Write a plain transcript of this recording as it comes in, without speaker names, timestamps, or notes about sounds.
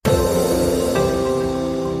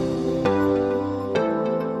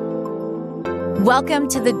Welcome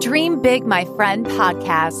to the Dream Big, My Friend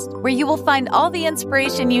podcast, where you will find all the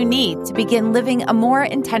inspiration you need to begin living a more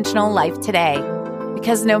intentional life today.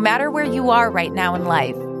 Because no matter where you are right now in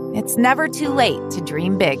life, it's never too late to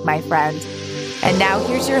dream big, my friend. And now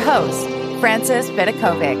here's your host, Frances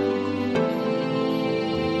Vidakovic.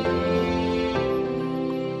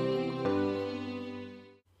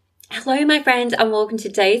 Hello, my friends, and welcome to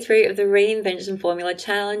day 3 of the Reinvention Formula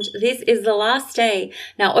Challenge. This is the last day.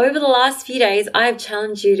 Now, over the last few days, I have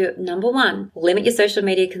challenged you to, number 1, limit your social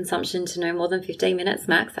media consumption to no more than 15 minutes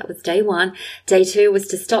max. That was day 1. Day 2 was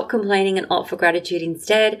to stop complaining and opt for gratitude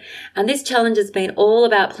instead. And this challenge has been all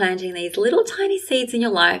about planting these little tiny seeds in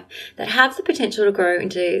your life that have the potential to grow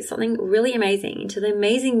into something really amazing, into the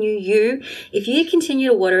amazing new you, if you continue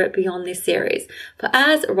to water it beyond this series. For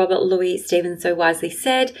as Robert Louis Stevenson so wisely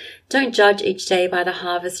said, don't judge each day by the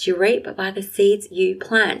harvest you reap, but by the seeds you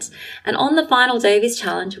plant. And on the final day of his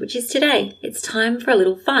challenge, which is today, it's time for a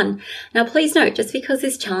little fun. Now, please note, just because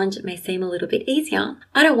this challenge may seem a little bit easier,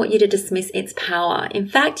 I don't want you to dismiss its power. In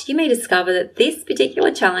fact, you may discover that this particular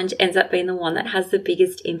challenge ends up being the one that has the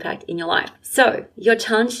biggest impact in your life. So, your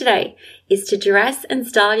challenge today is to dress and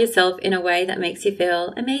style yourself in a way that makes you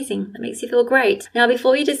feel amazing, that makes you feel great. Now,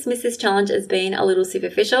 before you dismiss this challenge as being a little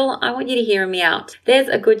superficial, I want you to hear me out. There's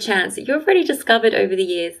a good chance that you've already discovered over the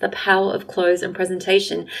years the power of clothes and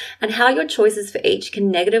presentation and how your choices for each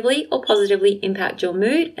can negatively or positively impact your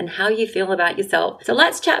mood and how you feel about yourself. So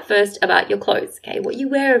let's chat first about your clothes, okay? What you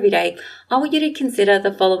wear every day. I want you to consider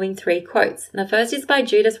the following 3 quotes. And the first is by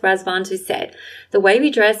Judith Razvan, who said, "The way we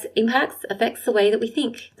dress affects the way that we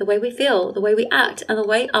think, the way we feel, the way we act, and the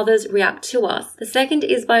way others react to us." The second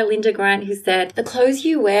is by Linda Grant, who said, "The clothes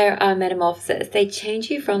you wear are metamorphosis. They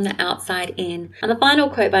change you from the outside in." And the final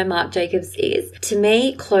quote by Marc Jacobs is, "To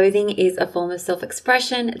me, clothing is a form of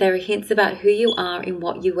self-expression. There are hints about who you are in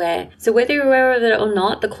what you wear." So whether you're aware of it or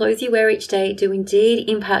not, the clothes you wear each day do indeed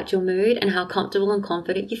impact your mood and how comfortable and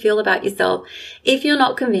confident you feel about yourself. If you're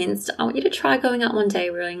not convinced, I want you to try going out one day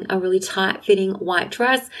wearing a really tight-fitting white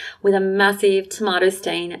dress with a massive tomato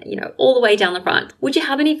stain, all the way down the front. Would you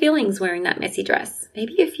have any feelings wearing that messy dress?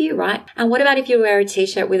 Maybe a few, right? And what about if you wear a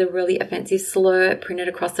t-shirt with a really offensive slur printed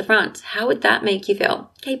across the front? How would that make you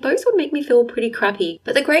feel? Okay, both would make me feel pretty crappy.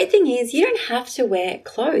 But the great thing is you don't have to wear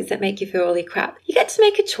clothes that make you feel really crap. You get to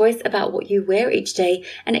make a choice about what you wear each day.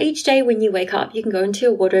 And each day when you wake up, you can go into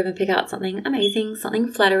your wardrobe and pick out something amazing, something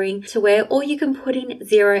flattering to wear, or you can put in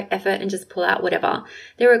zero effort and just pull out whatever.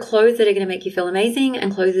 There are clothes that are going to make you feel amazing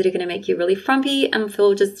and clothes that are going to make you really frumpy and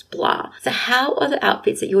feel just blah. So how are the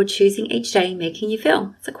outfits that you're choosing each day making you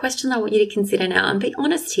feel? It's a question I want you to consider now and be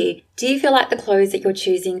honest here. Do you feel like the clothes that you're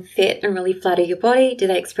choosing fit and really flatter your body? Do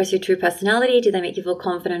they express your true personality? Do they make you feel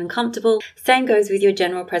confident and comfortable? Same goes with your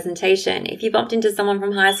general presentation. If you bumped into someone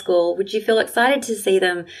from high school, would you feel excited to see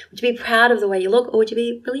them? Would you be proud of the way you look, or would you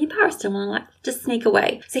be really embarrassed and want to just sneak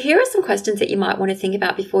away? So here are some questions that you might want to think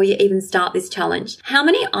about before you even start this challenge. How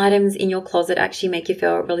many items in your closet actually make you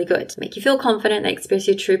feel really good? Make you feel confident, they express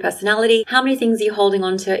your true personality? How many things are you holding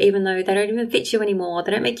on to even though they don't even fit you anymore?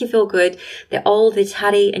 They don't make you feel good. They're old, they're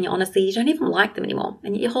tatty, and honestly, you don't even like them anymore,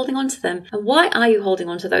 and yet you're holding on to them. And why are you holding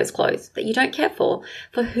on to those clothes that you don't care for?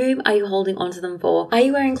 For whom are you holding on to them for? Are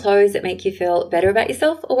you wearing clothes that make you feel better about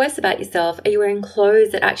yourself or worse about yourself? Are you wearing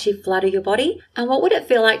clothes that actually flatter your body? And what would it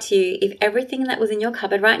feel like to you if everything that was in your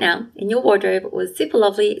cupboard right now, in your wardrobe, was super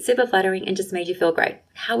lovely, super flattering, and just made you feel great?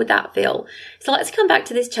 How would that feel? So let's come back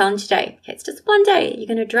to this challenge today. Okay, it's just one day. You're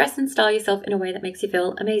going to dress and style yourself in a way that makes you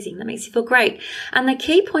feel amazing, that makes you feel great. And the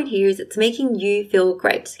key point here is it's making you feel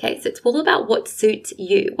great. Okay, so it's all about what suits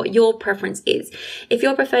you, what your preference is. If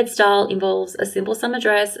your preferred style involves a simple summer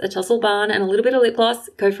dress, a tussle bun, and a little bit of lip gloss,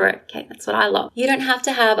 go for it. Okay, that's what I love. You don't have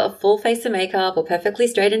to have a full face of makeup or perfectly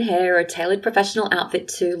straightened hair or a tailored professional outfit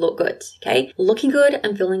to look good. Okay, looking good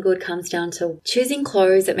and feeling good comes down to choosing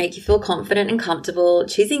clothes that make you feel confident and comfortable,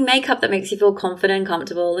 choosing makeup that makes you feel confident and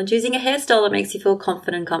comfortable, and choosing a hairstyle that makes you feel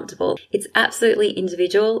confident and comfortable. It's absolutely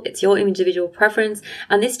individual. It's your individual preference.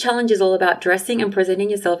 And this challenge is all about dressing and presenting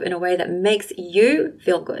yourself in a way that makes you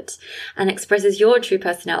feel good and expresses your true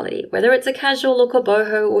personality. Whether it's a casual look or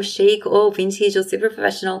boho or chic or vintage or super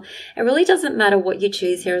professional, it really doesn't matter what you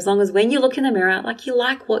choose here as long as when you look in the mirror, you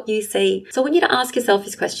like what you see. So I want you to ask yourself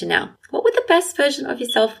this question now. What would the best version of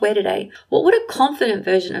yourself wear today? What would a confident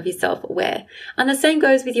version of yourself wear? And the same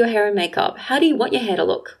goes with your hair and makeup. How do you want your hair to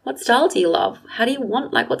look? What style do you love? How do you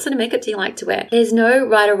want, what sort of makeup do you like to wear? There's no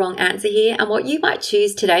right or wrong answer here, and what you might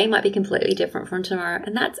choose today might be completely different from tomorrow,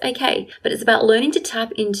 and that's okay. But it's about learning to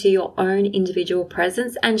tap into your own individual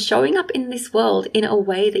presence and showing up in this world in a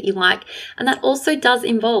way that you like. And that also does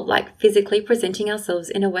involve physically presenting ourselves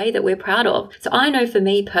in a way that we're proud of. So I know for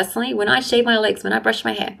me personally, when I shave my legs, when I brush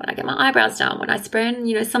my hair, when I get my eyebrows done, when I spray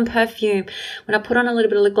on, some perfume, when I put on a little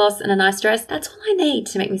bit of lip gloss and a nice dress, that's all I need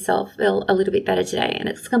to make myself feel a little bit better today. And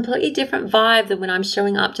it's a completely different vibe than when I'm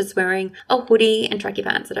showing up just wearing a hoodie and tracky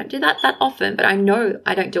pants. I don't do that often, but I know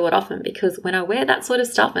I don't do it often because when I wear that sort of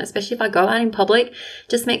stuff, and especially if I go out in public, it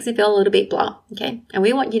just makes me feel a little bit blah, okay? And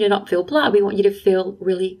we want you to not feel blah. We want you to feel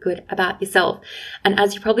really good about yourself. And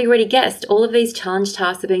as you probably already guessed, all of these challenge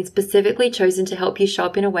tasks are being specifically chosen to help you show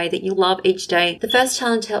up in a way that you love each day. The first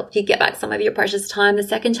challenge helped you get back some of your precious time. The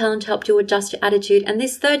second challenge helped you adjust your attitude. And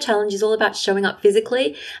this third challenge is all about showing up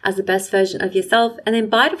physically as the best version of yourself. And then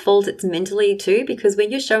by default, it's mentally too, because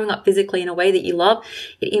when you're showing up physically in a way that you love,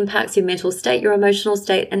 it impacts your mental state, your emotional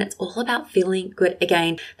state, and it's all about feeling good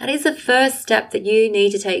again. That is the first step that you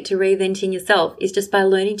need to take to reinventing yourself, is just by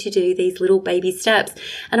learning to do these little baby steps.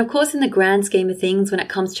 And of course, in the grand scheme of things, when it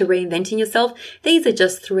comes to reinventing yourself, these are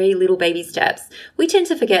just 3 little baby steps. We tend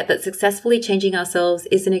to forget that successfully changing ourselves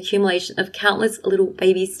is an accumulation of countless little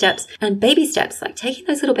baby steps. And baby steps, taking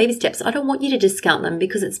those little baby steps, I don't want you to discount them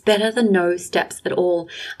because it's better than no steps at all.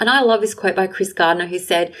 And I love this quote by Chris Gardner, who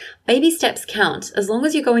said, "Baby steps count. As long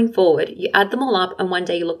as you're going forward, you add them all up and one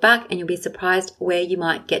day you look back and you'll be surprised where you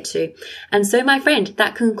might get to." And so, my friend,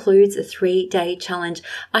 that concludes a 3-day challenge.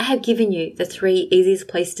 I have given you the 3 easiest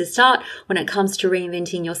places to start when it comes to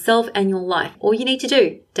reinventing yourself and your life. All you need to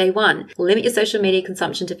do, day 1, limit your social media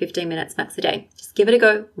consumption to 15 minutes max a day. Just give it a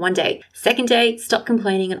go one day. Second day, stop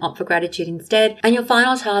complaining and opt for gratitude instead. And your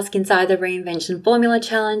final task inside the Reinvention Formula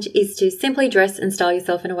Challenge is to simply dress and style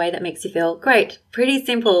yourself in a way that makes you feel great. Pretty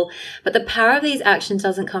simple. But the power of these actions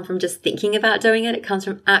doesn't come from just thinking about doing it. It comes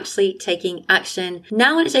from actually taking action.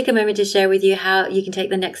 Now I want to take a moment to share with you how you can take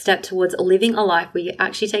the next step towards living a life where you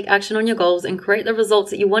actually take action on your goals and create the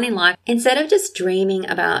results that you want in life instead of just dreaming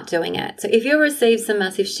about doing it. So if you receive some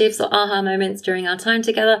massive shifts or aha moments during our time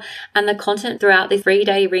together and the content throughout this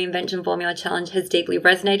 3-day Reinvention Formula Challenge has deeply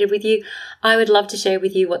resonated with you, I would love to share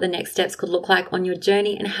with you what the next steps could look like on your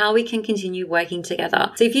journey and how we can continue working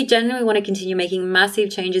together. So if you genuinely want to continue making massive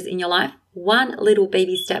changes in your life, one little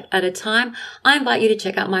baby step at a time, I invite you to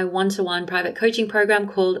check out my one-to-one private coaching program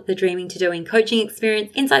called the Dreaming to Doing Coaching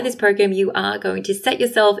Experience. Inside this program, you are going to set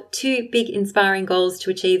yourself 2 big inspiring goals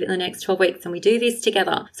to achieve in the next 12 weeks, and we do this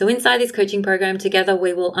together. So inside this coaching program, together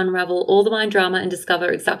we will unravel all the mind drama and discover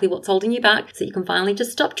exactly what's holding you back so you can finally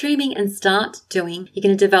just stop dreaming and start doing. You're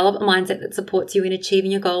going to develop a mindset that supports you in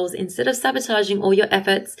achieving your goals instead of sabotaging all your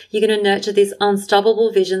efforts. You're going to nurture this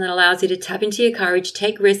unstoppable vision that allows you to tap into your courage,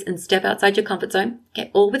 take risks, and step outside your comfort zone,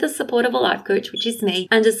 all with the support of a life coach, which is me,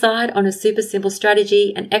 and decide on a super simple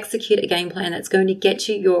strategy and execute a game plan that's going to get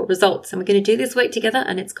you your results. And we're going to do this work together,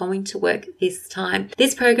 and it's going to work this time.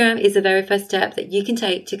 This program is the very first step that you can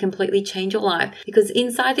take to completely change your life, because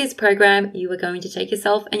inside this program, you are going to take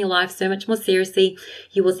yourself and your life so much more seriously.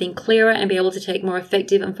 You will think clearer and be able to take more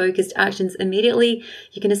effective and focused actions immediately.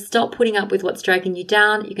 You're going to stop putting up with what's dragging you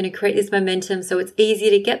down. You're going to create this momentum so it's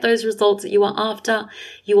easier to get those results that you are after.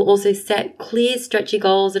 You will also set clear, stretchy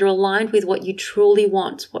goals that are aligned with what you truly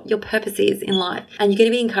want, what your purpose is in life. And you're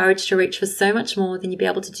going to be encouraged to reach for so much more than you'll be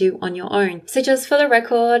able to do on your own. So just for the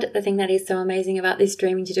record, the thing that is so amazing about this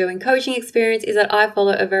Dreaming to Doing coaching experience is that I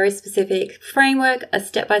follow a very specific framework, a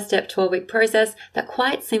step-by-step 12-week process that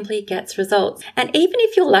quite simply gets results. And even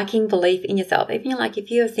if you're lacking belief in yourself,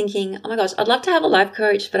 if you're thinking, oh my gosh, I'd love to have a life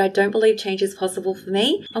coach, but I don't believe change is possible for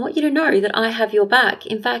me, I want you to know that I have your back.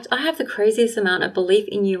 In fact, I have the craziest amount of belief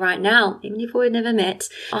in you right now, even if we've never met.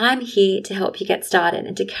 I'm here to help you get started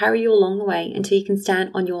and to carry you along the way until you can stand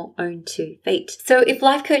on your own 2 feet. So if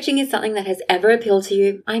life coaching is something that has ever appealed to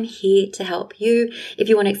you, I'm here to help you. If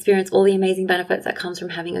you want to experience all the amazing benefits that comes from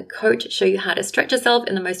having a coach show you how to stretch yourself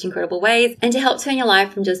in the most incredible ways and to help turn your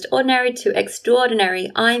life from just ordinary to extraordinary,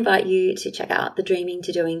 I invite you to check out the Dreaming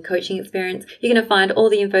to Doing coaching experience. You're going to find all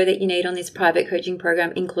the info that you need on this private coaching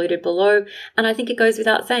program included below. And I think it goes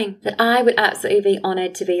without saying that I would absolutely be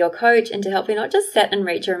honored to be your coach and to help you not just just set and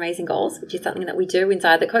reach your amazing goals, which is something that we do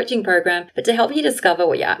inside the coaching program, but to help you discover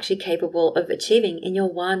what you're actually capable of achieving in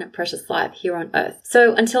your one precious life here on earth.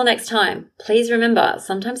 So until next time, please remember,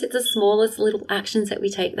 sometimes it's the smallest little actions that we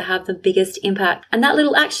take that have the biggest impact. And that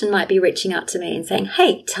little action might be reaching out to me and saying,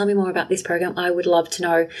 hey, tell me more about this program. I would love to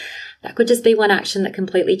know. That could just be one action that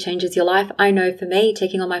completely changes your life. I know for me,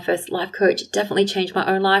 taking on my first life coach definitely changed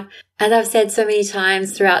my own life. As I've said so many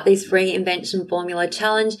times throughout this Reinvention Formula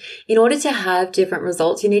Challenge, in order to have different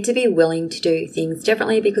results, you need to be willing to do things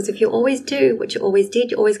differently, because if you always do what you always did,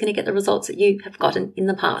 you're always going to get the results that you have gotten in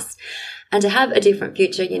the past. And to have a different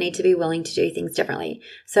future, you need to be willing to do things differently.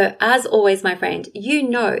 So as always, my friend, you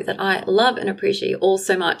know that I love and appreciate you all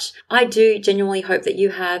so much. I do genuinely hope that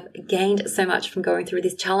you have gained so much from going through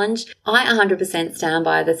this challenge. I 100% stand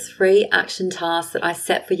by the 3 action tasks that I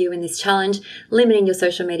set for you in this challenge: limiting your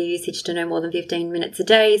social media usage to no more than 15 minutes a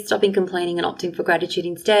day, stopping complaining and opting for gratitude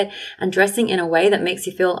instead, and dressing in a way that makes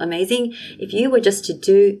you feel amazing. If you were just to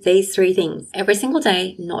do these 3 things every single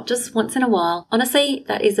day, not just once in a while, honestly,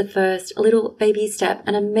 that is the first little baby step,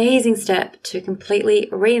 an amazing step to completely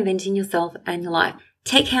reinventing yourself and your life.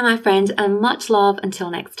 Take care, my friend, and much love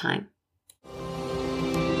until next time.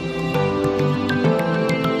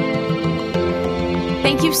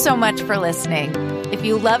 Thank you so much for listening. If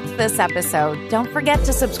you loved this episode, don't forget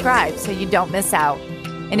to subscribe so you don't miss out.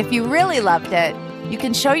 And if you really loved it, you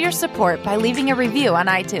can show your support by leaving a review on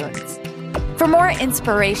iTunes. For more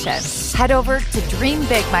inspiration, head over to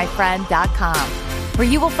dreambigmyfriend.com, where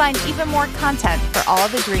you will find even more content for all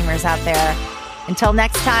the dreamers out there. Until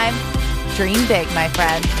next time, dream big, my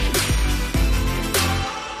friend.